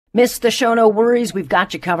Missed the show? No worries. We've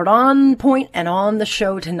got you covered on point and on the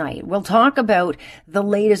show tonight. We'll talk about the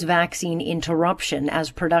latest vaccine interruption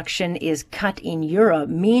as production is cut in Europe,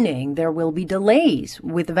 meaning there will be delays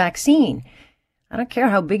with the vaccine. I don't care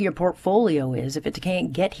how big your portfolio is. If it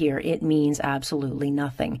can't get here, it means absolutely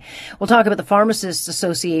nothing. We'll talk about the Pharmacists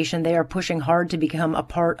Association. They are pushing hard to become a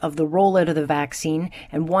part of the rollout of the vaccine.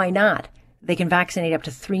 And why not? They can vaccinate up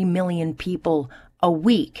to 3 million people a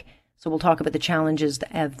week. So we'll talk about the challenges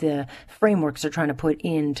of the frameworks they're trying to put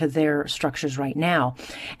into their structures right now.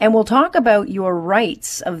 And we'll talk about your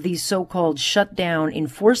rights of these so-called shutdown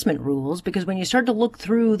enforcement rules, because when you start to look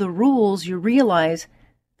through the rules, you realize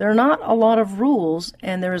there are not a lot of rules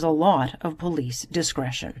and there is a lot of police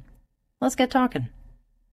discretion. Let's get talking.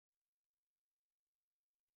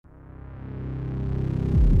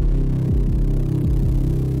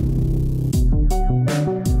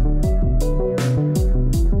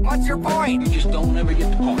 What's your point? You just don't ever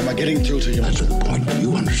get the point. Am I getting through to you? That's the point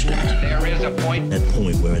you understand. There is a point. That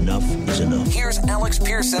point where enough is enough. Here's Alex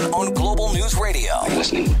Pearson on Global News Radio. I'm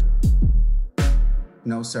listening.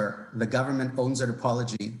 No, sir. The government owns an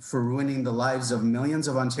apology for ruining the lives of millions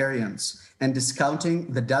of Ontarians and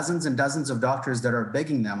discounting the dozens and dozens of doctors that are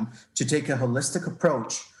begging them to take a holistic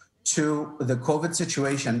approach to the COVID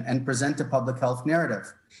situation and present a public health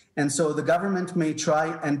narrative. And so the government may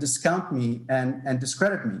try and discount me and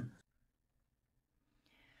discredit me.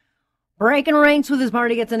 Breaking ranks with his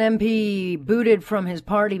party, gets an MP booted from his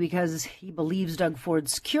party because he believes Doug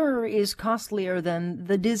Ford's cure is costlier than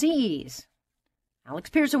the disease.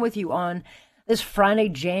 Alex Pearson with you on this Friday,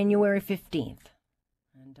 January 15th.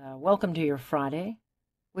 And welcome to your Friday,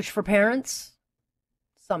 which for parents,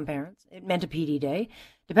 some parents, it meant a PD day,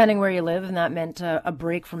 depending where you live, and that meant a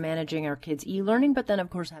break from managing our kids' e-learning, but then,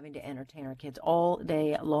 of course, having to entertain our kids all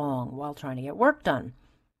day long while trying to get work done.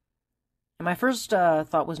 And my first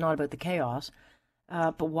thought was not about the chaos,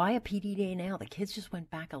 but why a PD day now? The kids just went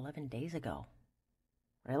back 11 days ago.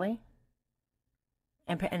 Really?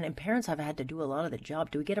 And parents have had to do a lot of the job.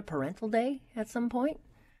 Do we get a parental day at some point?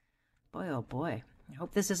 Boy, oh boy. I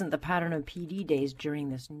hope this isn't the pattern of PD days during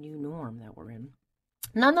this new norm that we're in.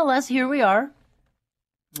 Nonetheless, here we are.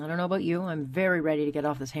 I don't know about you. I'm very ready to get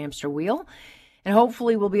off this hamster wheel. And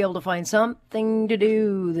hopefully we'll be able to find something to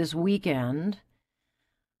do this weekend.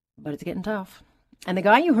 But it's getting tough. And the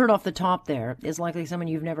guy you heard off the top there is likely someone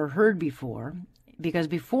you've never heard before. Because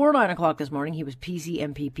before 9 o'clock this morning, he was PC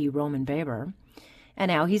MPP Roman Baber. And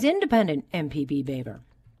now he's independent MPP Baber.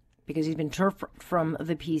 Because he's been turfed from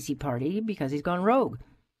the PC party because he's gone rogue.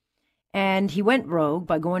 And he went rogue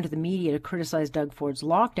by going to the media to criticize Doug Ford's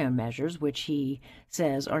lockdown measures, which he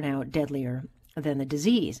says are now deadlier than the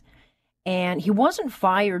disease. And he wasn't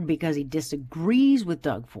fired because he disagrees with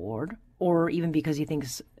Doug Ford or even because he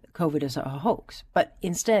thinks COVID is a hoax, but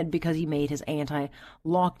instead because he made his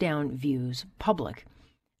anti-lockdown views public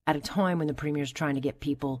at a time when the premier is trying to get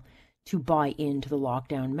people to buy into the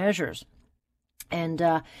lockdown measures. And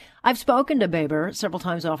I've spoken to Baber several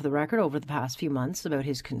times off the record over the past few months about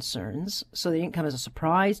his concerns, so they didn't come as a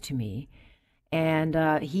surprise to me.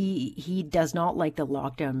 And he does not like the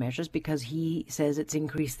lockdown measures because he says it's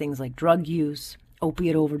increased things like drug use,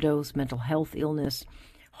 opiate overdose, mental health illness,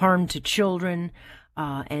 harm to children,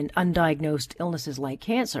 and undiagnosed illnesses like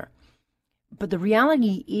cancer. But the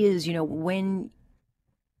reality is, when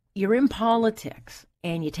you're in politics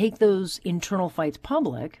and you take those internal fights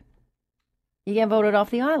public, you get voted off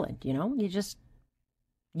the island,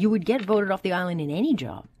 you would get voted off the island in any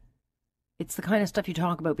job. It's the kind of stuff you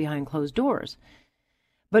talk about behind closed doors.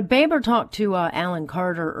 But Baber talked to Alan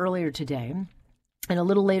Carter earlier today, and a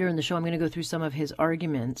little later in the show, I'm going to go through some of his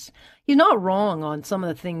arguments. He's not wrong on some of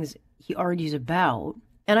the things he argues about,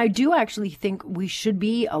 and I do actually think we should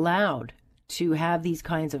be allowed to have these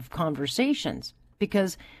kinds of conversations,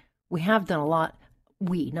 because we have done a lot.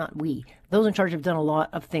 Those in charge have done a lot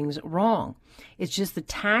of things wrong. It's just the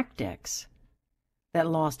tactics that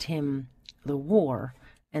lost him the war,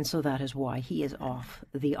 and so that is why he is off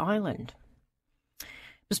the island.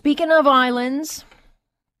 But speaking of islands,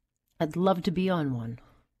 I'd love to be on one.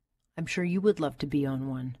 I'm sure you would love to be on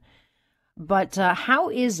one. But how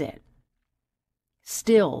is it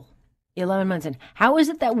still 11 months in? How is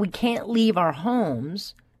it that we can't leave our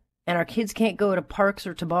homes and our kids can't go to parks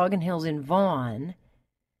or toboggan hills in Vaughan,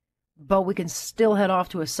 but we can still head off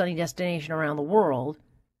to a sunny destination around the world,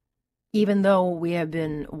 even though we have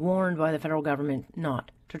been warned by the federal government not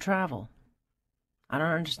to travel? I don't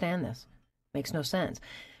understand this. Makes no sense.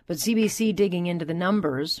 But CBC digging into the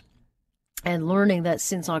numbers and learning that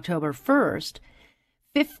since October 1st,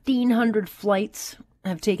 1,500 flights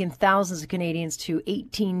have taken thousands of Canadians to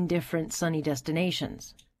 18 different sunny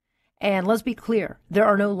destinations. And let's be clear, there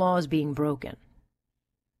are no laws being broken.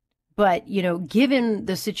 But, given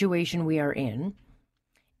the situation we are in,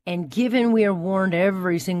 and given we are warned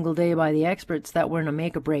every single day by the experts that we're in a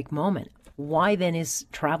make-or-break moment, why then is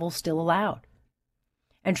travel still allowed?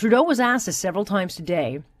 And Trudeau was asked this several times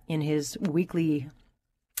today in his weekly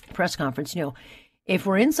press conference, if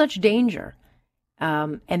we're in such danger,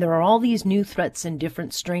 and there are all these new threats and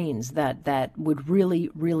different strains that would really,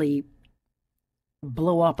 really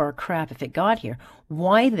blow up our crap if it got here,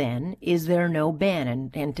 why then is there no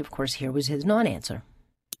ban? And of course, here was his non-answer.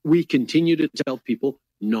 We continue to tell people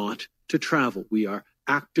not to travel. We are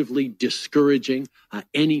actively discouraging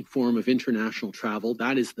any form of international travel.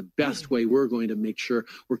 That is the best way we're going to make sure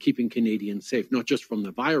we're keeping Canadians safe, not just from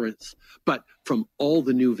the virus, but from all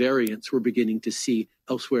the new variants we're beginning to see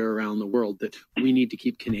elsewhere around the world that we need to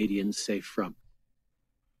keep Canadians safe from.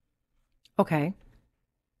 Okay.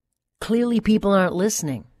 Clearly people aren't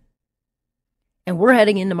listening. And we're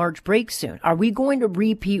heading into March break soon. Are we going to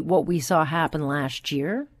repeat what we saw happen last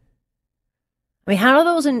year? I mean, how do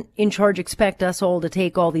those in charge expect us all to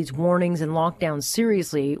take all these warnings and lockdowns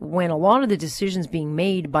seriously when a lot of the decisions being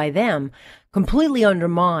made by them completely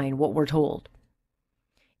undermine what we're told?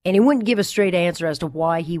 And he wouldn't give a straight answer as to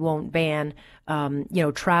why he won't ban,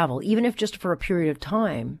 travel, even if just for a period of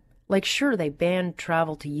time. Like, sure, they banned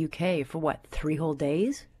travel to UK for 3 whole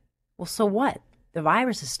days? Well, so what? The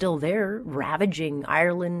virus is still there, ravaging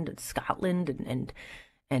Ireland, Scotland,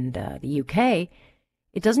 and the UK.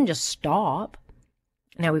 It doesn't just stop.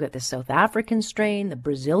 Now we've got the South African strain, the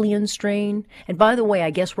Brazilian strain. And by the way, I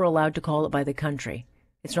guess we're allowed to call it by the country.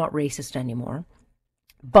 It's not racist anymore.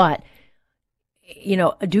 But,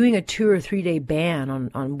 doing a 2 or 3 day ban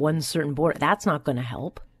on one certain border, that's not going to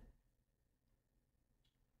help.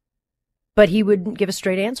 But he wouldn't give a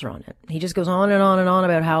straight answer on it. He just goes on and on and on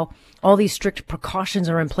about how all these strict precautions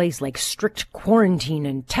are in place, like strict quarantine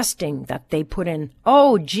and testing that they put in,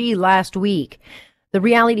 last week. The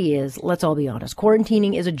reality is, let's all be honest,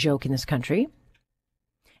 quarantining is a joke in this country,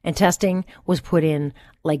 and testing was put in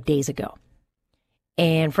like days ago.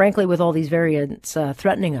 And frankly, with all these variants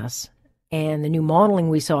threatening us, and the new modeling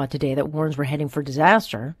we saw today that warns we're heading for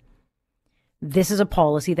disaster, this is a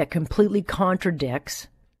policy that completely contradicts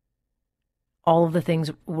all of the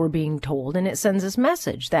things we're being told, and it sends this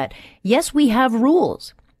message that, yes, we have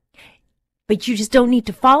rules, but you just don't need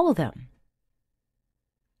to follow them.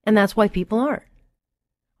 And that's why people aren't.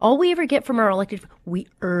 All we ever get from our elected, we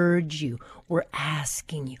urge you, we're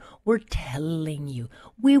asking you, we're telling you,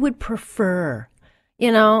 we would prefer.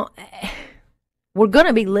 We're going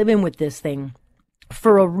to be living with this thing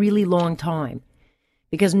for a really long time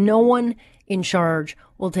because no one in charge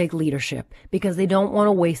will take leadership because they don't want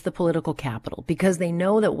to waste the political capital, because they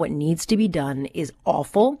know that what needs to be done is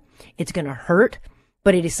awful. It's going to hurt,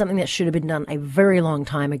 but it is something that should have been done a very long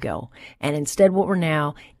time ago. And instead, what we're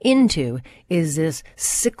now into is this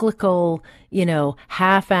cyclical,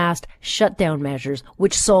 half-assed shutdown measures,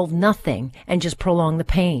 which solve nothing and just prolong the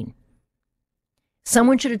pain.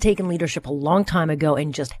 Someone should have taken leadership a long time ago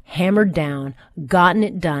and just hammered down, gotten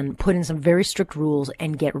it done, put in some very strict rules,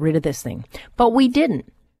 and get rid of this thing. But we didn't,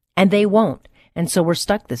 and they won't. And so we're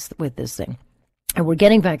stuck with this thing. And we're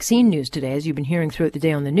getting vaccine news today, as you've been hearing throughout the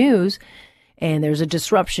day on the news. And there's a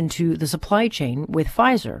disruption to the supply chain with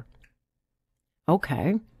Pfizer.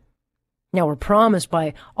 Okay. Now we're promised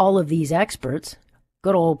by all of these experts,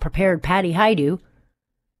 good old prepared Patty Haidu,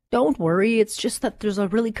 don't worry, it's just that there's a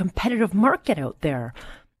really competitive market out there.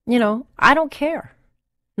 I don't care.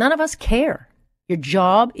 None of us care. Your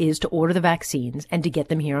job is to order the vaccines and to get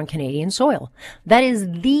them here on Canadian soil. That is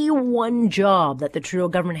the one job that the Trudeau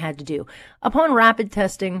government had to do. Upon rapid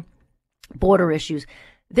testing, border issues,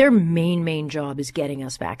 their main job is getting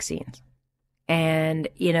us vaccines. And,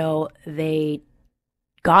 they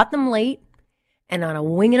got them late, and on a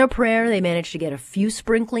wing and a prayer, they managed to get a few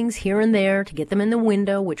sprinklings here and there to get them in the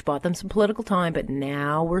window, which bought them some political time. But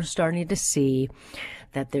now we're starting to see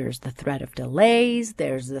that there's the threat of delays.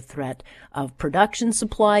 There's the threat of production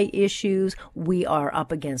supply issues. We are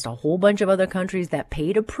up against a whole bunch of other countries that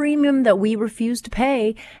paid a premium that we refused to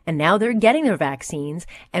pay. And now they're getting their vaccines,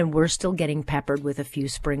 and we're still getting peppered with a few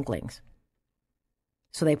sprinklings.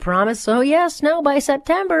 So they promise, by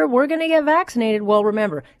September, we're going to get vaccinated. Well,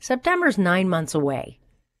 remember, September's 9 months away.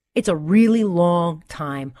 It's a really long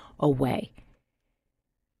time away.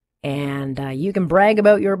 And you can brag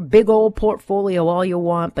about your big old portfolio all you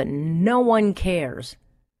want, but no one cares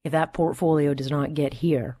if that portfolio does not get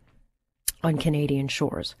here on Canadian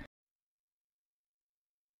shores.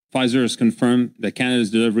 Pfizer has confirmed that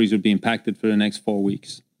Canada's deliveries would be impacted for the next 4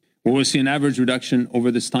 weeks. We will see an average reduction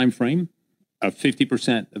over this time frame of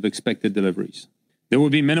 50% of expected deliveries. There will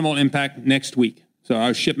be minimal impact next week. So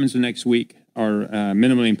our shipments of next week are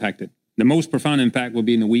minimally impacted. The most profound impact will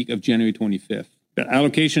be in the week of January 25th. The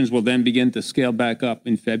allocations will then begin to scale back up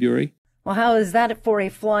in February. Well, how is that for a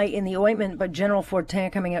fly in the ointment? But General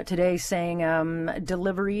Fortin coming out today saying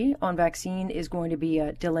delivery on vaccine is going to be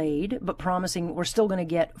delayed, but promising we're still going to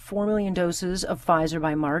get 4 million doses of Pfizer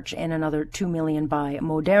by March and another 2 million by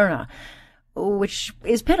Moderna, which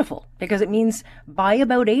is pitiful because it means by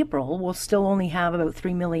about April, we'll still only have about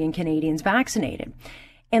 3 million Canadians vaccinated.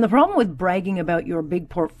 And the problem with bragging about your big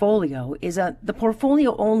portfolio is that the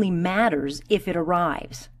portfolio only matters if it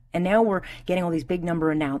arrives. And now we're getting all these big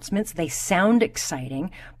number announcements. They sound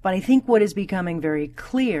exciting, but I think what is becoming very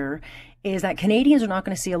clear is that Canadians are not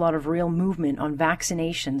going to see a lot of real movement on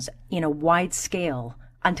vaccinations in a wide scale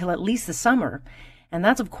until at least the summer. And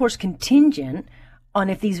that's, of course, contingent on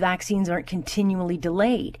if these vaccines aren't continually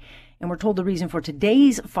delayed. And we're told the reason for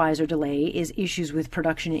today's Pfizer delay is issues with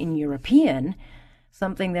production in European,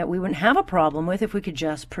 something that we wouldn't have a problem with if we could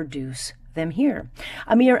just produce them here.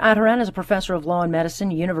 Amir Attaran is a professor of law and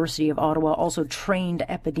medicine, University of Ottawa, also trained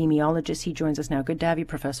epidemiologist. He joins us now. Good to have you,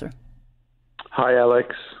 Professor. Hi,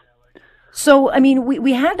 Alex. So, I mean,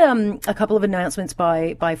 we had a couple of announcements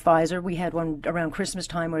by Pfizer. We had one around Christmas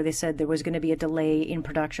time where they said there was going to be a delay in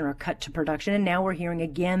production or a cut to production. And now we're hearing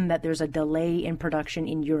again that there's a delay in production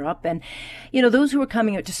in Europe. And, you know, those who are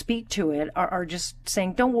coming out to speak to it are just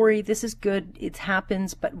saying, don't worry, this is good. It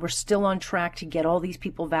happens, but we're still on track to get all these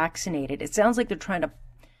people vaccinated. It sounds like they're trying to,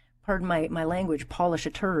 pardon my language, polish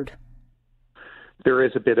a turd. There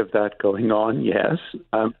is a bit of that going on, yes.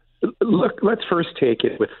 Look, let's first take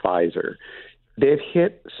it with Pfizer. They've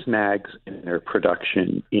hit snags in their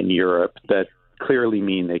production in Europe that clearly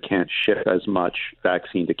mean they can't ship as much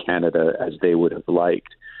vaccine to Canada as they would have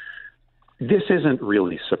liked. This isn't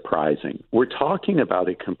really surprising. We're talking about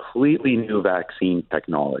a completely new vaccine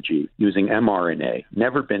technology using mRNA,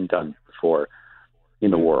 never been done before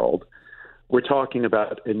in the world. We're talking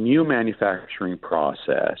about a new manufacturing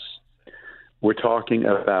process. We're talking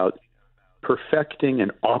about perfecting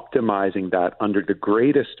and optimizing that under the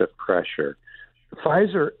greatest of pressure.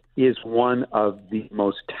 Pfizer is one of the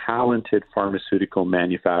most talented pharmaceutical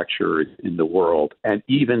manufacturers in the world, and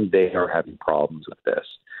even they are having problems with this.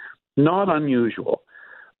 Not unusual,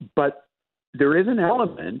 but there is an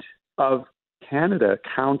element of Canada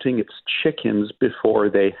counting its chickens before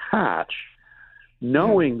they hatch,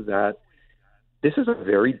 knowing that this is a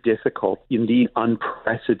very difficult, indeed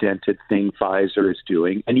unprecedented thing Pfizer is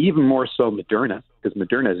doing, and even more so Moderna, because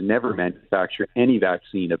Moderna has never manufactured any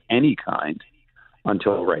vaccine of any kind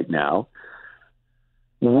until right now.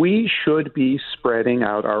 We should be spreading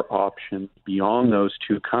out our options beyond those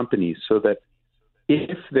two companies so that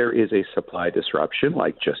if there is a supply disruption,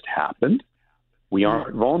 like just happened, we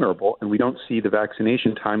aren't vulnerable and we don't see the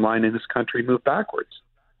vaccination timeline in this country move backwards.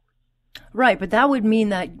 Right, but that would mean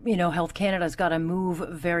that, you know, Health Canada's got to move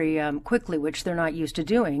very quickly, which they're not used to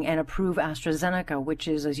doing, and approve AstraZeneca, which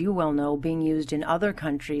is, as you well know, being used in other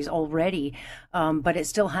countries already, but it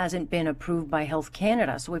still hasn't been approved by Health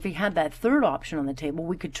Canada. So if we had that third option on the table,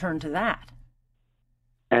 we could turn to that.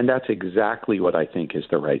 And that's exactly what I think is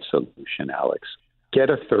the right solution, Alex. Get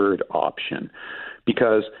a third option,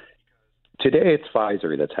 because today it's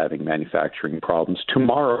Pfizer that's having manufacturing problems.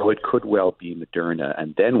 Tomorrow it could well be Moderna,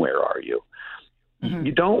 and then where are you? Mm-hmm.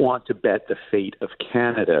 You don't want to bet the fate of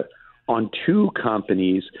Canada on two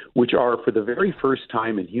companies which are, for the very first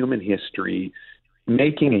time in human history,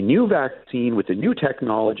 making a new vaccine with a new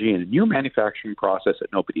technology and a new manufacturing process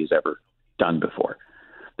that nobody has ever done before.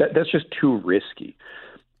 That's just too risky.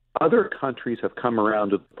 Other countries have come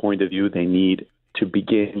around to the point of view they need to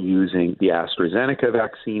begin using the AstraZeneca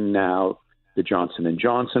vaccine now, the Johnson &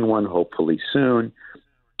 Johnson one, hopefully soon.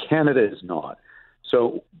 Canada is not.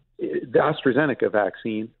 So the AstraZeneca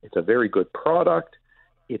vaccine, it's a very good product.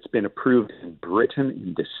 It's been approved in Britain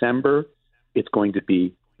in December. It's going to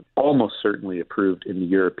be almost certainly approved in the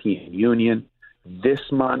European Union this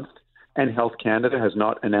month. And Health Canada has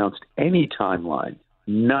not announced any timeline,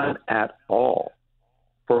 none at all,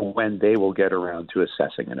 for when they will get around to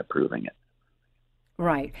assessing and approving it.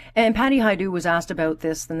 Right. And Patty Hajdu was asked about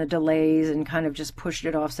this and the delays and kind of just pushed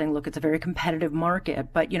it off saying, look, it's a very competitive market.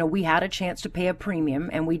 But, you know, we had a chance to pay a premium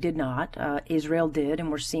and we did not. Israel did. And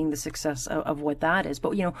we're seeing the success of what that is.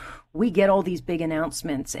 But, you know, we get all these big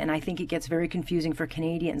announcements and I think it gets very confusing for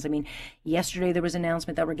Canadians. I mean, yesterday there was an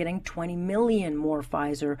announcement that we're getting 20 million more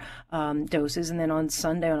Pfizer doses. And then on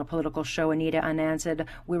Sunday on a political show, Anita Anand said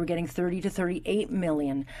we were getting 30 to 38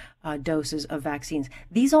 million doses of vaccines.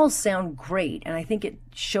 These all sound great. And I think it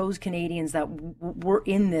shows Canadians that we're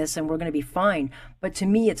in this and we're going to be fine. But to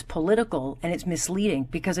me, it's political and it's misleading,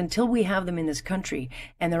 because until we have them in this country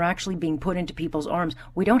and they're actually being put into people's arms,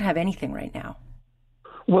 we don't have anything right now.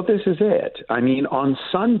 Well, this is it. I mean, on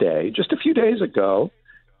Sunday, just a few days ago,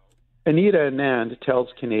 Anita Anand tells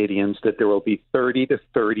Canadians that there will be 30 to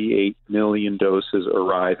 38 million doses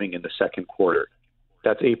arriving in the second quarter.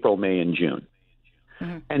 That's April, May, and June.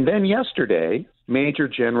 Mm-hmm. And then yesterday, Major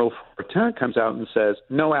General Fortin comes out and says,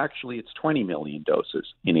 no, actually, it's 20 million doses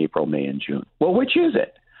in April, May, and June. Well, which is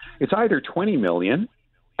it? It's either 20 million,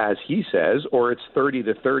 as he says, or it's 30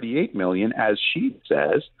 to 38 million, as she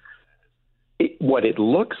says. What it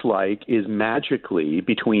looks like is magically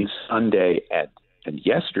between Sunday and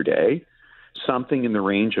yesterday, something in the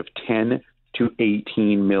range of 10 to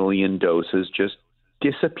 18 million doses just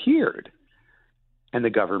disappeared. And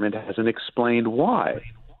the government hasn't explained why.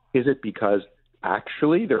 Is it because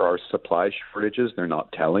actually there are supply shortages they're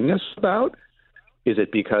not telling us about? Is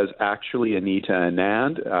it because actually Anita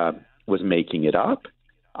Anand was making it up?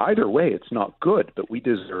 Either way, it's not good, but we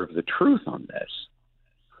deserve the truth on this.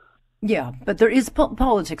 Yeah, but there is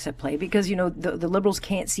politics at play, because, you know, the Liberals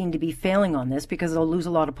can't seem to be failing on this because they'll lose a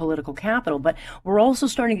lot of political capital. But we're also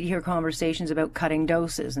starting to hear conversations about cutting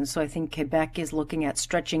doses. And so I think Quebec is looking at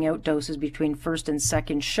stretching out doses between first and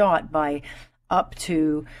second shot by up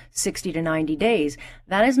to 60 to 90 days.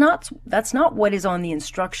 That's not what is on the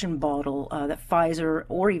instruction bottle that Pfizer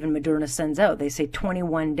or even Moderna sends out. They say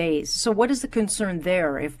 21 days. So what is the concern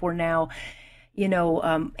there if we're now...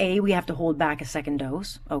 we have to hold back a second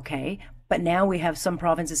dose, okay. But now we have some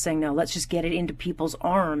provinces saying, no, let's just get it into people's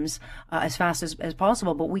arms as fast as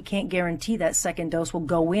possible. But we can't guarantee that second dose will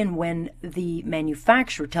go in when the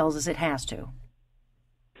manufacturer tells us it has to.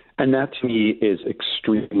 And that, to me, is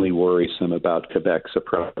extremely worrisome about Quebec's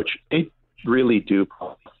approach. They really do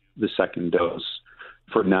put the second dose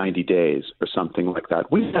for 90 days or something like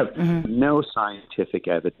that. We have no scientific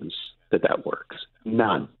evidence that works.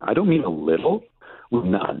 None. I don't mean a little,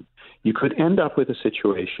 none. You could end up with a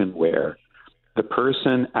situation where the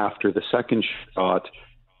person after the second shot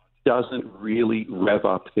doesn't really rev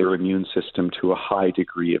up their immune system to a high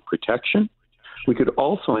degree of protection. We could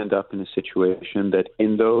also end up in a situation that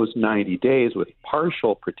in those 90 days with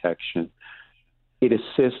partial protection, it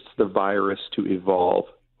assists the virus to evolve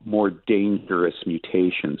more dangerous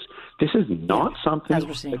mutations. This is not something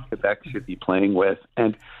that Quebec should be playing with.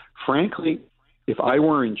 And frankly, if I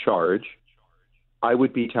were in charge, I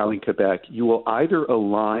would be telling Quebec, you will either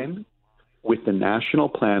align with the national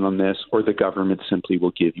plan on this, or the government simply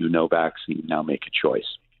will give you no vaccine. Now make a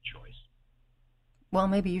choice. Well,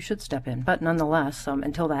 maybe you should step in, but nonetheless,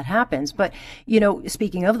 until that happens. But, you know,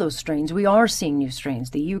 speaking of those strains, we are seeing new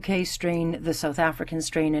strains, the UK strain, the South African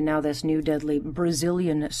strain, and now this new deadly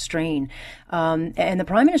Brazilian strain. And the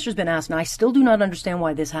Prime Minister's been asked, and I still do not understand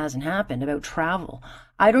why this hasn't happened, about travel.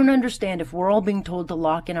 I don't understand if we're all being told to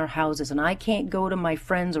lock in our houses and I can't go to my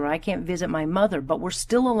friends or I can't visit my mother, but we're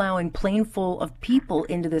still allowing plane full of people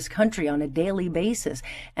into this country on a daily basis.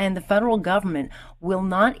 And the federal government will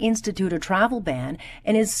not institute a travel ban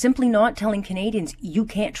and is simply not telling Canadians you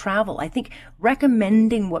can't travel. I think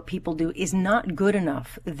recommending what people do is not good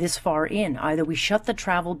enough this far in. Either we shut the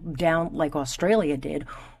travel down like Australia did,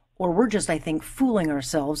 or we're just, I think, fooling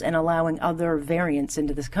ourselves and allowing other variants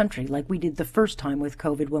into this country like we did the first time with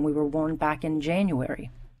COVID when we were warned back in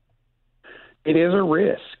January. It is a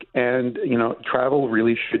risk. And, you know, travel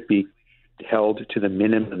really should be held to the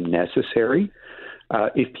minimum necessary.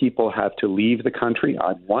 If people have to leave the country,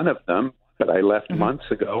 I'm one of them, but I left months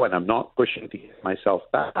ago, and I'm not pushing to get myself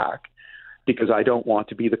back because I don't want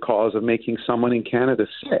to be the cause of making someone in Canada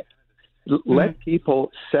sick. Let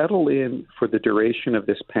people settle in for the duration of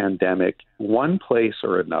this pandemic, one place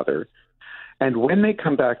or another. And when they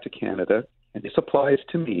come back to Canada, and this applies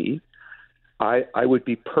to me, I would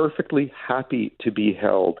be perfectly happy to be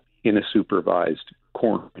held in a supervised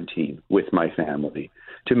quarantine with my family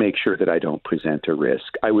to make sure that I don't present a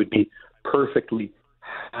risk. I would be perfectly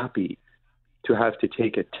happy to have to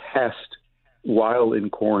take a test while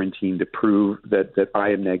in quarantine to prove that I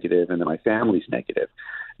am negative and that my family's negative.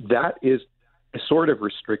 That is a sort of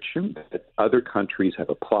restriction that other countries have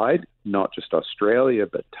applied, not just Australia,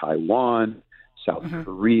 but Taiwan, South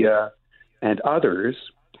Korea, and others.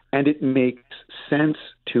 And it makes sense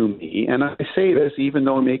to me. And I say this even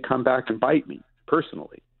though it may come back and bite me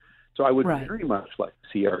personally. So I would very much like to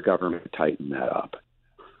see our government tighten that up.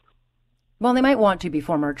 Well, they might want to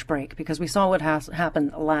before March break, because we saw what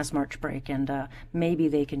happened last March break, and maybe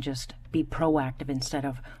they can just be proactive instead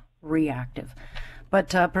of reactive. But,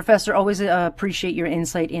 Professor, always appreciate your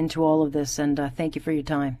insight into all of this, and thank you for your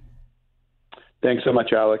time. Thanks so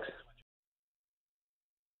much, Alex.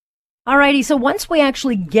 Alrighty, so once we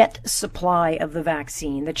actually get supply of the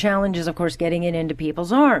vaccine, the challenge is, of course, getting it into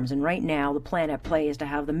people's arms. And right now, the plan at play is to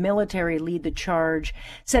have the military lead the charge,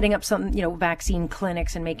 setting up some, vaccine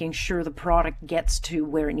clinics and making sure the product gets to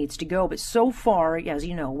where it needs to go. But so far, as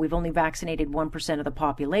you know, we've only vaccinated 1% of the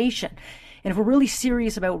population. And if we're really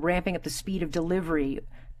serious about ramping up the speed of delivery,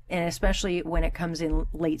 and especially when it comes in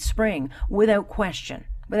late spring, without question,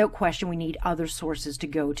 we need other sources to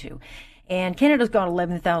go to. And Canada's got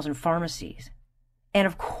 11,000 pharmacies. And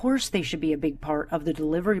of course they should be a big part of the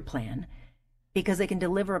delivery plan because they can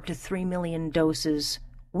deliver up to 3 million doses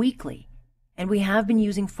weekly. And we have been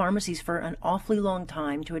using pharmacies for an awfully long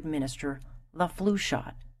time to administer the flu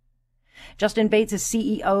shot. Justin Bates is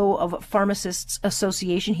CEO of Pharmacists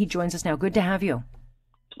Association. He joins us now. Good to have you.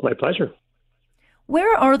 My pleasure.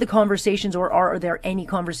 Where are the conversations, or are there any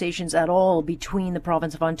conversations at all between the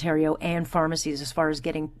province of Ontario and pharmacies as far as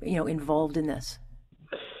getting, involved in this?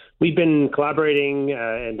 We've been collaborating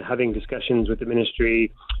and having discussions with the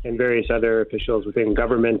ministry and various other officials within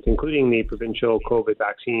government, including the provincial COVID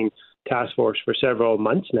vaccine task force, for several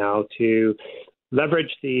months now to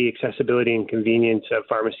leverage the accessibility and convenience of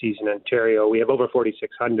pharmacies in Ontario. We have over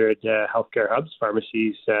 4,600 healthcare hubs,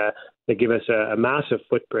 pharmacies that give us a massive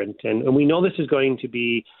footprint. And we know this is going to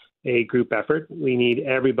be a group effort. We need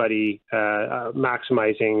everybody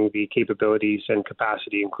maximizing the capabilities and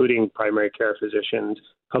capacity, including primary care physicians,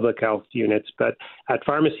 public health units. But at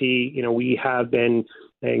pharmacy, we have been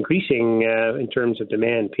increasing in terms of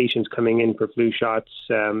demand, patients coming in for flu shots,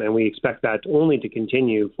 and we expect that only to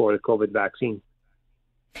continue for the COVID vaccine.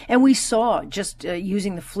 And we saw, just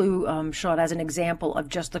using the flu shot as an example of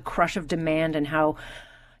just the crush of demand and how,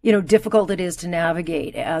 difficult it is to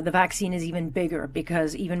navigate. The vaccine is even bigger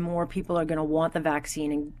because even more people are going to want the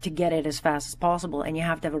vaccine and to get it as fast as possible. And you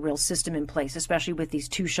have to have a real system in place, especially with these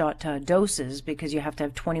 2-shot doses, because you have to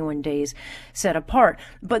have 21 days set apart.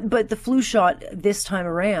 But the flu shot this time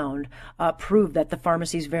around proved that the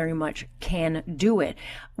pharmacies very much can do it.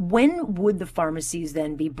 When would the pharmacies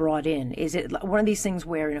then be brought in? Is it one of these things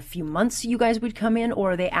where in a few months you guys would come in,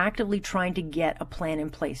 or are they actively trying to get a plan in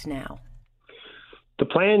place now? The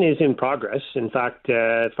plan is in progress. In fact,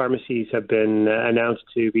 pharmacies have been announced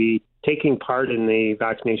to be taking part in the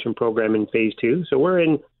vaccination program in phase 2. So we're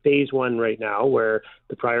in phase 1 right now, where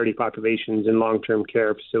the priority populations in long-term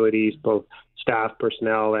care facilities, both staff,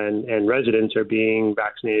 personnel, and residents, are being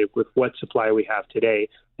vaccinated with what supply we have today,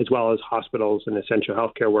 as well as hospitals and essential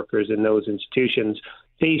healthcare workers in those institutions.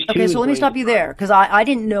 Phase 2. Okay, so let me stop you there, because I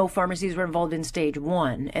didn't know pharmacies were involved in stage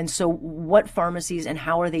 1. And so what pharmacies and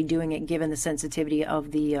how are they doing it given the sensitivity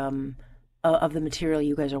of the material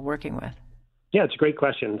you guys are working with? Yeah, it's a great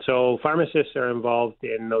question. So pharmacists are involved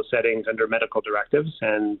in those settings under medical directives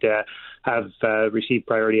and have received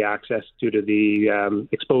priority access due to the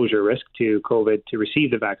exposure risk to COVID to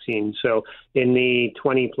receive the vaccine. So in the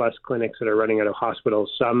 20-plus clinics that are running out of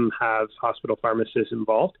hospitals, some have hospital pharmacists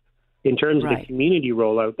involved. In terms of the community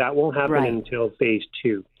rollout, that won't happen until phase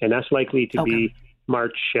 2, and that's likely to be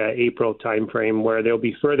March, April timeframe, where there'll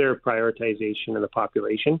be further prioritization of the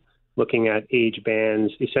population, looking at age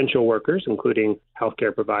bands, essential workers, including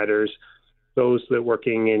healthcare providers, those that are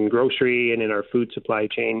working in grocery and in our food supply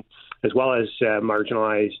chain, as well as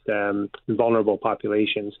marginalized vulnerable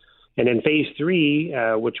populations. And in phase 3,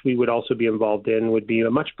 which we would also be involved in, would be a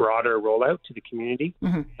much broader rollout to the community,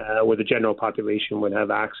 where the general population would have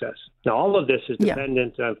access. Now, all of this is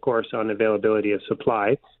dependent, of course, on availability of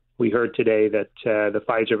supply. We heard today that the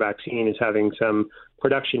Pfizer vaccine is having some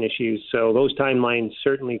production issues, so those timelines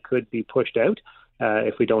certainly could be pushed out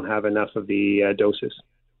if we don't have enough of the doses.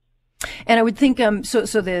 And I would think, so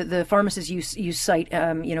the pharmacists you cite,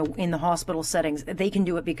 in the hospital settings, they can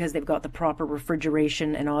do it because they've got the proper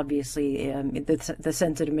refrigeration and obviously the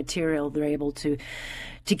sensitive material. They're able to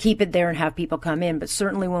keep it there and have people come in. But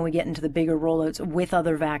certainly when we get into the bigger rollouts with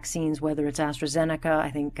other vaccines, whether it's AstraZeneca, I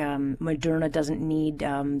think Moderna doesn't need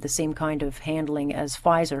the same kind of handling as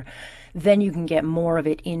Pfizer, then you can get more of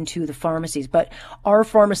it into the pharmacies. But are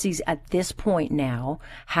pharmacies at this point now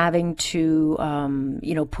having to,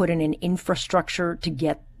 put in an infrastructure to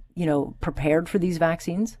get, prepared for these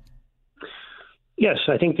vaccines? Yes,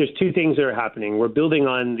 I think there's two things that are happening. We're building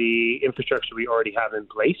on the infrastructure we already have in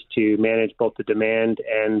place to manage both the demand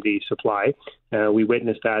and the supply. We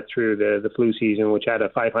witnessed that through the flu season, which had a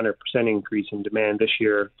 500% increase in demand this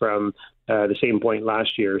year from the same point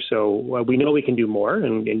last year. So we know we can do more,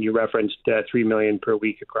 and you referenced 3 million per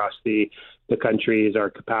week across the country is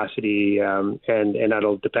our capacity, and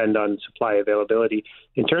that'll depend on supply availability.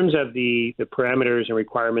 In terms of the parameters and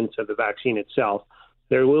requirements of the vaccine itself,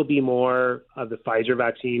 There will be more of the Pfizer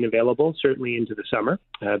vaccine available, certainly into the summer,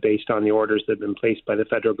 based on the orders that have been placed by the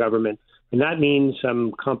federal government. And that means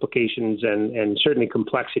some complications and certainly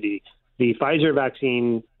complexity. The Pfizer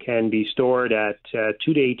vaccine can be stored at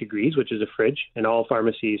 2 to 8 degrees, which is a fridge, and all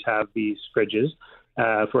pharmacies have these fridges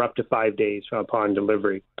for up to 5 days upon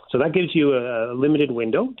delivery. So that gives you a limited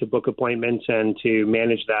window to book appointments and to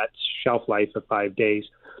manage that shelf life of 5 days.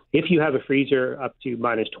 If you have a freezer up to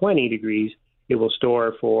minus 20 degrees, it will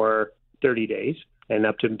store for 30 days, and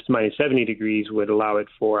up to minus 70 degrees would allow it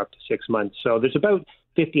for up to 6 months. So there's about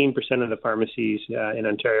 15% of the pharmacies in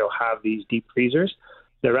Ontario have these deep freezers.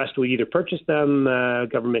 The rest will either purchase them,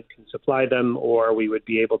 government can supply them, or we would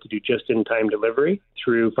be able to do just-in-time delivery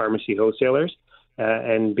through pharmacy wholesalers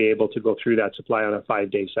and be able to go through that supply on a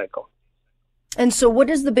 5-day cycle. And so what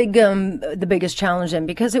is the biggest challenge then?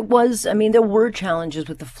 Because it was, I mean, there were challenges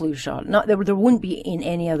with the flu shot. Not there wouldn't be in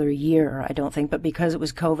any other year, I don't think, but because it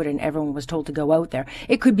was COVID and everyone was told to go out there,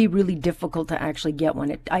 it could be really difficult to actually get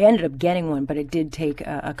one. I ended up getting one, but it did take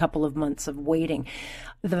a couple of months of waiting.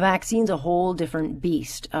 The vaccine's a whole different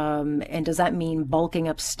beast. And does that mean bulking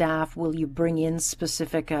up staff? Will you bring in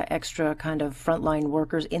specific extra kind of frontline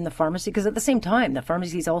workers in the pharmacy? Because at the same time, the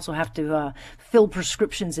pharmacies also have to fill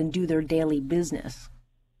prescriptions and do their daily business.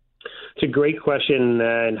 It's a great question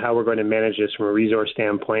and how we're going to manage this from a resource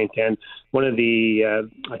standpoint. And one of the,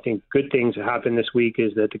 I think, good things that happened this week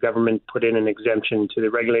is that the government put in an exemption to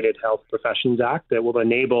the Regulated Health Professions Act that will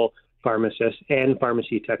enable pharmacists and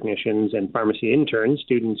pharmacy technicians and pharmacy interns,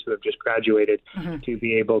 students who have just graduated, to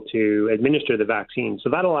be able to administer the vaccine. So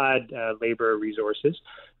that'll add labor resources.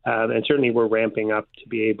 And certainly we're ramping up to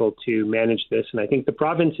be able to manage this. And I think the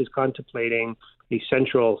province is contemplating a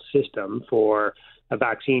central system for a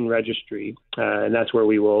vaccine registry. And that's where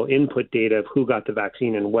we will input data of who got the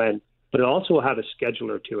vaccine and when. But it also will have a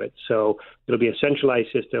scheduler to it. So it'll be a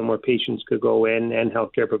centralized system where patients could go in and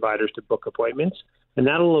healthcare providers to book appointments. And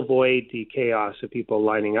that'll avoid the chaos of people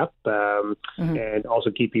lining up and also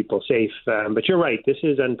keep people safe. But you're right, this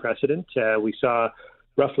is unprecedented. We saw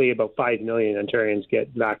roughly about 5 million Ontarians get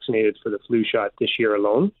vaccinated for the flu shot this year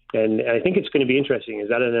alone. And I think it's going to be interesting. Is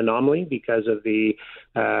that an anomaly because of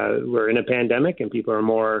we're in a pandemic and people are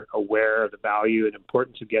more aware of the value and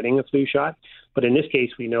importance of getting a flu shot? But in this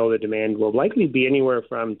case, we know the demand will likely be anywhere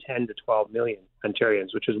from 10 to 12 million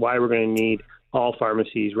Ontarians, which is why we're going to need all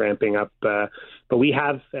pharmacies ramping up. But we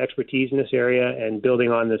have expertise in this area, and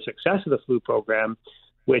building on the success of the flu program,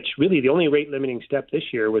 which really the only rate limiting step this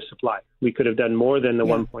year was supply. We could have done more than the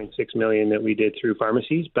 1.6 million that we did through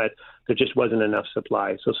pharmacies, but there just wasn't enough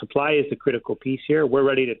supply. So supply is the critical piece here. We're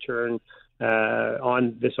ready to turn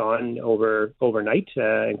on overnight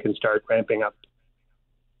and can start ramping up.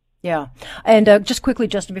 Yeah. And just quickly,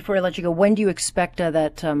 Justin, before I let you go, when do you expect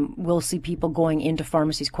that we'll see people going into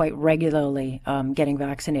pharmacies quite regularly getting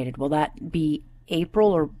vaccinated? Will that be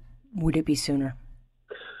April or would it be sooner?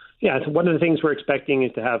 Yeah, so one of the things we're expecting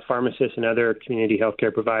is to have pharmacists and other community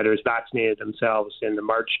healthcare providers vaccinated themselves in the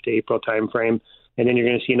March to April timeframe. And then you're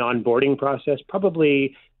going to see an onboarding process,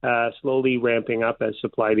 probably slowly ramping up as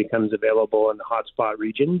supply becomes available in the hotspot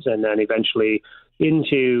regions. And then eventually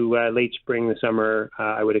into late spring, the summer,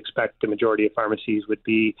 I would expect the majority of pharmacies would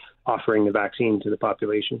be offering the vaccine to the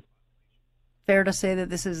population. Fair to say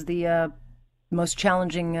that this is the most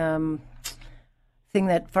challenging thing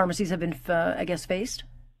that pharmacies have been, faced?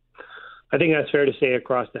 I think that's fair to say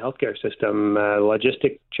across the healthcare system.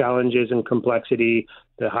 Logistic challenges and complexity,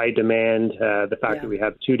 the high demand, the fact that we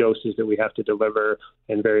have 2 doses that we have to deliver,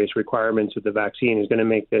 and various requirements with the vaccine is going to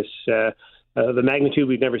make this the magnitude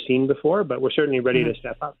we've never seen before, but we're certainly ready to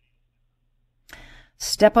step up.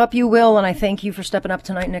 Step up you will, and I thank you for stepping up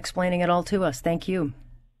tonight and explaining it all to us. Thank you.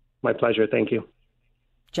 My pleasure. Thank you.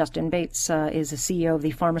 Justin Bates is the CEO of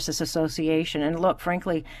the Pharmacists Association. And look,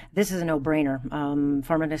 frankly, this is a no-brainer.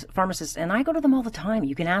 Pharmacists, and I go to them all the time.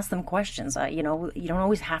 You can ask them questions. You don't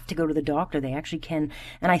always have to go to the doctor. They actually can.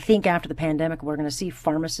 And I think after the pandemic, we're going to see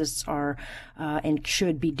pharmacists are and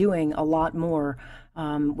should be doing a lot more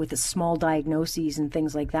with the small diagnoses and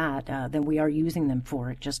things like that than we are using them for.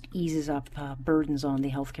 It just eases up burdens on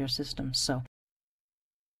the healthcare system. So.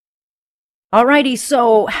 Alrighty,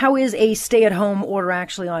 so how is a stay-at-home order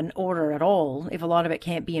actually on order at all if a lot of it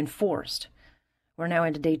can't be enforced? We're now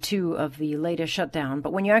into day 2 of the latest shutdown,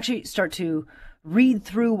 but when you actually start to read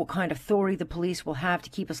through what kind of authority the police will have to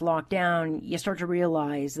keep us locked down, you start to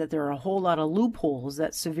realize that there are a whole lot of loopholes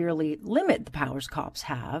that severely limit the powers cops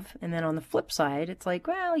have. And then on the flip side, it's like,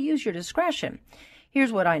 well, use your discretion.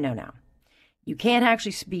 Here's what I know now. You can't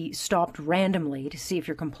actually be stopped randomly to see if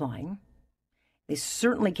you're complying. They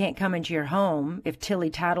certainly can't come into your home if Tilly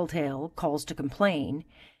Tattletale calls to complain.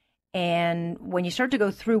 And when you start to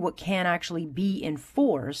go through what can actually be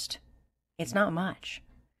enforced, it's not much.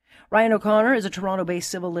 Ryan O'Connor is a Toronto-based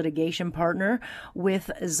civil litigation partner with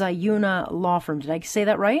Zayuna Law Firm. Did I say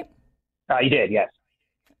that right? You did, yes.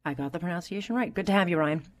 I got the pronunciation right. Good to have you,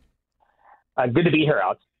 Ryan. Good to be here,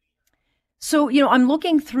 Alex. So, I'm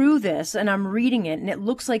looking through this and I'm reading it, and it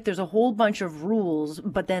looks like there's a whole bunch of rules,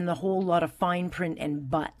 but then the whole lot of fine print and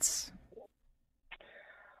buts.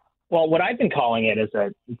 Well, what I've been calling it is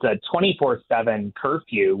a 24/7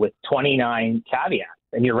 curfew with 29 caveats.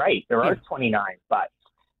 And you're right, there are 29 buts.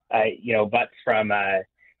 Buts from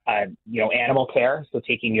animal care, so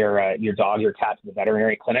taking your dog, your cat to the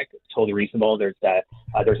veterinary clinic. It's totally reasonable. There's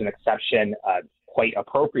an exception quite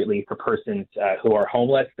appropriately for persons who are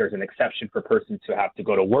homeless. There's an exception for persons who have to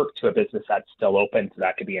go to work to a business that's still open. So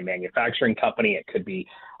that could be a manufacturing company. It could be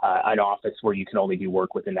an office where you can only do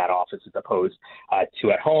work within that office as opposed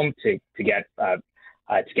to at home to get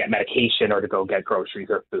medication or to go get groceries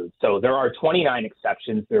or food. So there are 29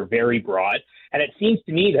 exceptions. They're very broad. And it seems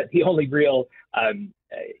to me that the only real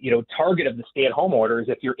target of the stay-at-home order is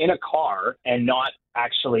if you're in a car and not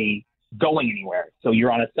actually going anywhere. So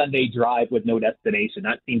you're on a Sunday drive with no destination.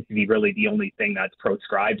 That seems to be really the only thing that's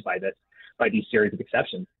proscribed by these series of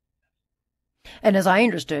exceptions. And as I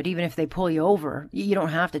understood, even if they pull you over, you don't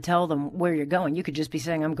have to tell them where you're going. You could just be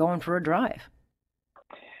saying, I'm going for a drive.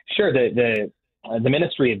 Sure. The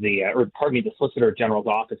Ministry of the Solicitor General's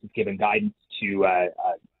office has given guidance to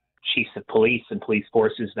chiefs of police and police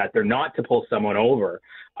forces that they're not to pull someone over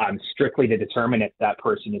strictly to determine if that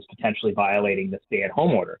person is potentially violating the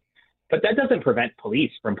stay-at-home order. But that doesn't prevent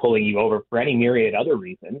police from pulling you over for any myriad other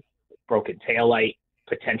reasons, broken taillight,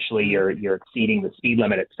 potentially you're exceeding the speed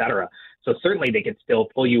limit, et cetera. So certainly they can still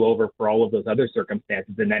pull you over for all of those other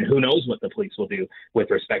circumstances. And then who knows what the police will do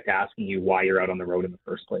with respect to asking you why you're out on the road in the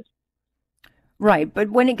first place. Right. But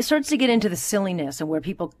when it starts to get into the silliness and where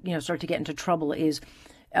people, start to get into trouble is,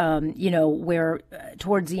 where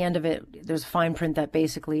towards the end of it, there's fine print that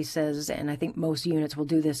basically says, and I think most units will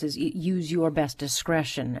do this, is use your best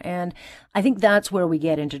discretion. And I think that's where we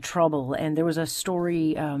get into trouble. And there was a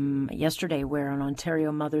story yesterday where an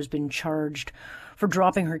Ontario mother's been charged for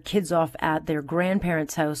dropping her kids off at their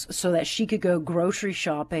grandparents' house so that she could go grocery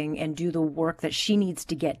shopping and do the work that she needs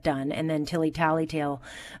to get done. And then Tilly Tattletale,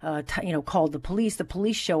 called the police. The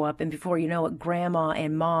police show up, and before you know it, grandma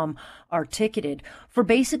and mom are ticketed for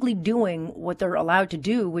basically doing what they're allowed to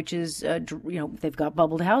do, which is, they've got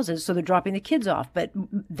bubbled houses, so they're dropping the kids off. But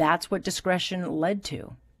that's what discretion led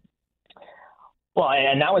to. Well,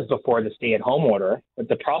 and that was before the stay-at-home order. But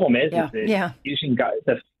the problem is the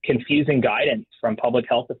confusing guidance from public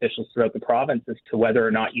health officials throughout the province as to whether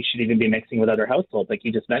or not you should even be mixing with other households. Like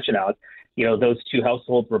you just mentioned, Alex, those two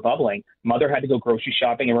households were bubbling. Mother had to go grocery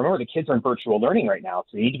shopping. And remember, the kids are in virtual learning right now,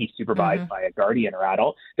 so they need to be supervised by a guardian or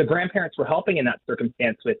adult. The grandparents were helping in that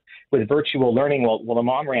circumstance with virtual learning while the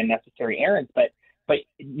mom ran necessary errands. But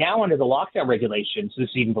now under the lockdown regulations, this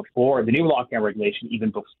is even before the new lockdown regulation, even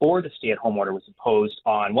before the stay-at-home order was imposed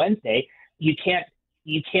on Wednesday, you can't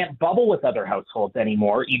bubble with other households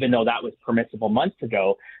anymore, even though that was permissible months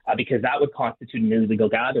ago, because that would constitute an illegal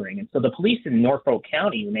gathering. And so the police in Norfolk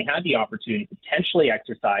County, when they had the opportunity to potentially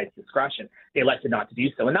exercise discretion, they elected not to do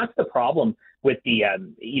so. And that's the problem with the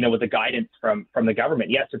with the guidance from the government.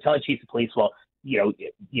 Yes, they're telling chiefs of police, well,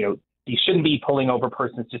 you shouldn't be pulling over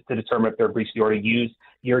persons just to determine if they're breached the order. Use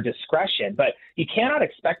your discretion. But you cannot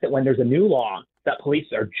expect that when there's a new law that police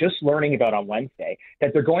are just learning about on Wednesday,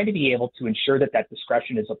 that they're going to be able to ensure that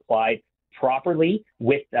discretion is applied properly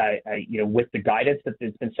with the guidance that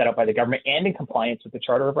has been set up by the government and in compliance with the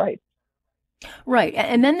Charter of Rights. Right.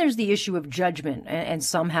 And then there's the issue of judgment. And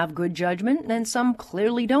some have good judgment and some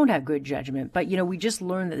clearly don't have good judgment. But, we just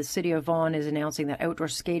learned that the city of Vaughan is announcing that outdoor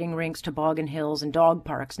skating rinks, toboggan hills, and dog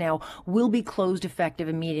parks now will be closed effective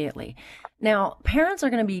immediately. Now, parents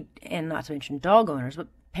are going to be, and not to mention dog owners, but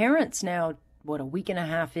parents now, a week and a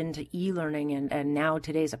half into e-learning and now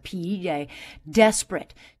today's a PE day,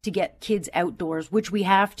 desperate to get kids outdoors, which we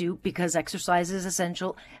have to because exercise is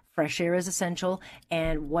essential, fresh air is essential,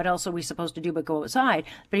 and what else are we supposed to do but go outside?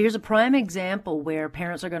 But here's a prime example where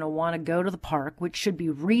parents are going to want to go to the park, which should be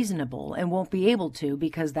reasonable, and won't be able to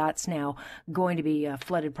because that's now going to be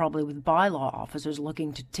flooded probably with bylaw officers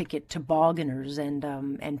looking to ticket tobogganers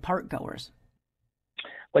and park goers.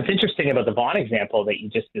 What's interesting about the Vaughan example that you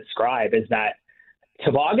just described is that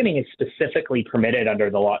Tobogganing is specifically permitted under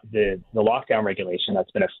the lockdown regulation that's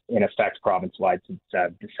been in effect province-wide since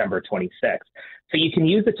December 26th. So you can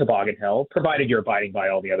use the toboggan hill, provided you're abiding by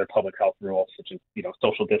all the other public health rules, such as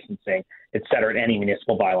social distancing, et cetera, and any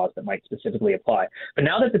municipal bylaws that might specifically apply. But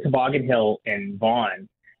now that the toboggan hill in Vaughan,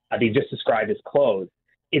 they've just described as closed,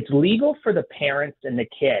 it's legal for the parents and the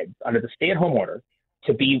kids under the stay-at-home order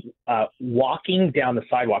to be walking down the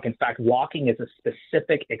sidewalk. In fact, walking is a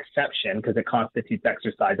specific exception because it constitutes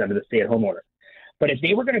exercise under the stay-at-home order. But if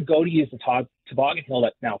they were going to go to use the toboggan hill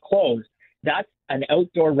that's now closed, that's an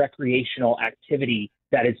outdoor recreational activity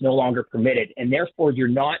that is no longer permitted. And therefore,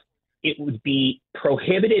 it would be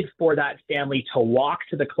prohibited for that family to walk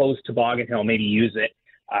to the closed toboggan hill, maybe use it,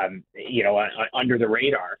 under the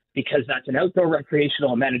radar, because that's an outdoor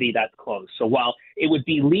recreational amenity that's closed. So while it would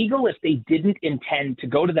be legal if they didn't intend to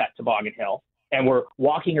go to that toboggan hill and were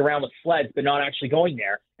walking around with sleds but not actually going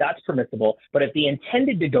there, that's permissible. But if they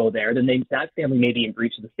intended to go there, then that family may be in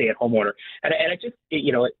breach of the stay-at-home order. And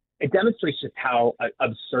it demonstrates just how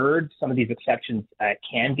absurd some of these exceptions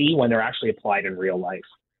can be when they're actually applied in real life.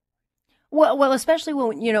 Well, especially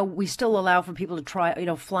when, we still allow for people to try,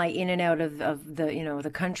 fly in and out of the, the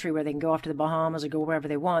country where they can go off to the Bahamas or go wherever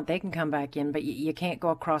they want. They can come back in, but you can't go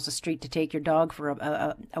across the street to take your dog for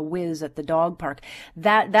a whiz at the dog park.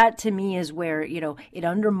 That to me is where, it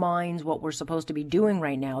undermines what we're supposed to be doing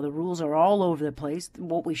right now. The rules are all over the place.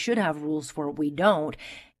 What we should have rules for, we don't.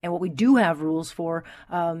 And what we do have rules for,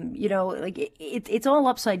 it's all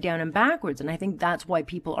upside down and backwards. And I think that's why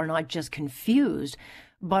people are not just confused,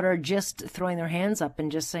 but are just throwing their hands up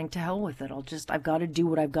and just saying, to hell with it. I've got to do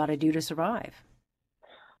what I've got to do to survive.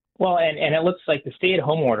 Well, and it looks like the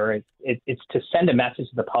stay-at-home order, it's to send a message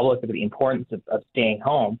to the public of the importance of staying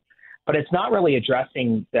home, but it's not really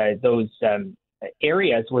addressing those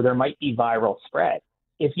areas where there might be viral spread.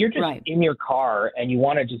 If you're just in your car and you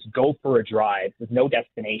want to just go for a drive with no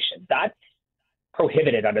destination, that's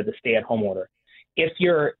prohibited under the stay-at-home order. If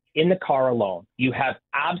you're in the car alone, you have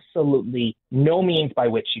absolutely no means by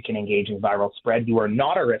which you can engage in viral spread. You are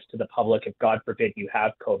not a risk to the public if, God forbid, you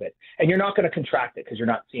have COVID. And you're not going to contract it because you're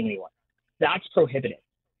not seeing anyone. That's prohibited.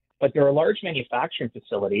 But there are large manufacturing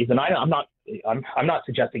facilities, and I'm not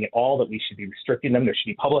suggesting at all that we should be restricting them. There should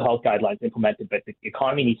be public health guidelines implemented, but the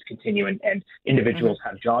economy needs to continue, and individuals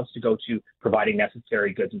have jobs to go to, providing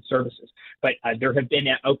necessary goods and services. But there have been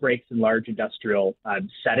outbreaks in large industrial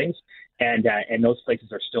settings, and those places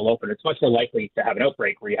are still open. It's much more likely to have an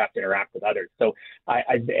outbreak where you have to interact with others. So,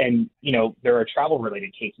 there are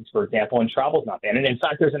travel-related cases, for example, and travel's not banned. And in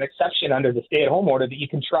fact, there's an exception under the stay-at-home order that you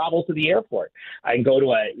can travel to the airport and go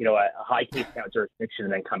to a high case count jurisdiction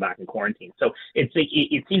and then come back and quarantine. So it's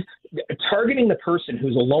targeting the person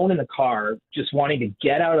who's alone in the car, just wanting to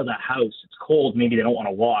get out of the house. It's cold, maybe they don't want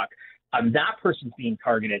to walk. That person's being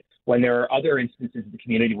targeted when there are other instances in the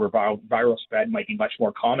community where viral spread might be much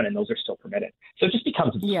more common, and those are still permitted. So it just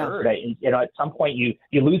becomes absurd. At some point, you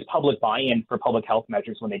lose public buy-in for public health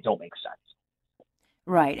measures when they don't make sense.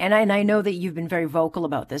 Right, and I know that you've been very vocal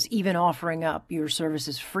about this, even offering up your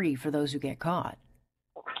services free for those who get caught.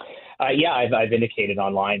 I've indicated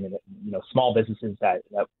online that small businesses that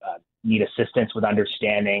need assistance with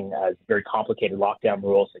understanding very complicated lockdown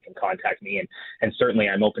rules that can contact me, and certainly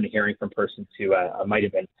I'm open to hearing from persons who might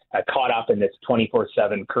have been caught up in this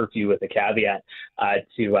 24/7 curfew with a caveat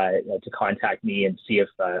to contact me and see if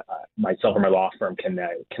myself or my law firm can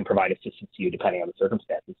provide assistance to you depending on the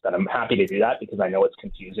circumstances. But I'm happy to do that because I know it's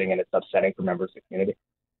confusing and it's upsetting for members of the community.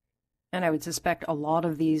 And I would suspect a lot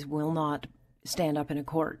of these will not stand up in a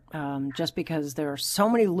court, just because there are so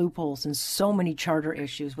many loopholes and so many charter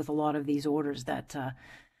issues with a lot of these orders that,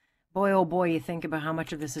 boy, oh boy, you think about how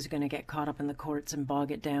much of this is going to get caught up in the courts and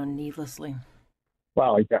bog it down needlessly.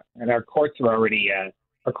 Well, and our courts are already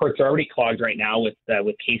clogged right now with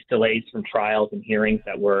case delays from trials and hearings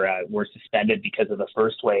that were suspended because of the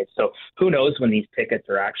first wave. So who knows when these tickets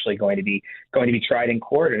are actually going to be tried in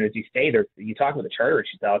court? And as you say, you talk about the charter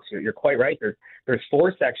issues, Alex. You're quite right. There's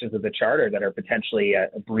 4 sections of the charter that are potentially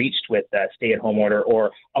breached with a stay-at-home order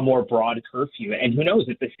or a more broad curfew. And who knows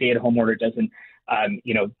if the stay-at-home order doesn't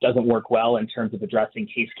work well in terms of addressing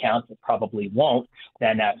case counts, it probably won't,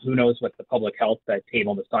 then who knows what the public health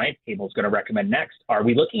table and the science table is going to recommend next. Are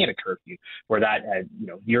we looking at a curfew where that,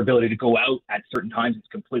 your ability to go out at certain times is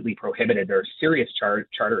completely prohibited? There are serious charter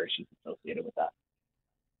issues associated with that.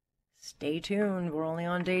 Stay tuned. We're only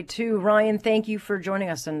on day 2. Ryan, thank you for joining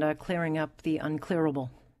us and clearing up the unclearable.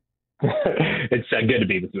 It's good to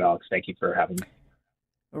be with you, Alex. Thank you for having me.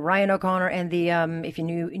 Ryan O'Connor, and if you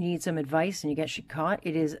need some advice and you get caught,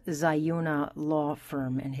 it is Zayuna Law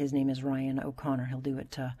Firm, and his name is Ryan O'Connor. He'll do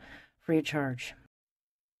it free of charge.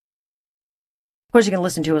 Of course, you can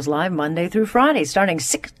listen to us live Monday through Friday, starting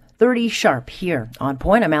 6:30 sharp here on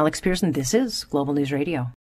Point. I'm Alex Pearson. This is Global News Radio.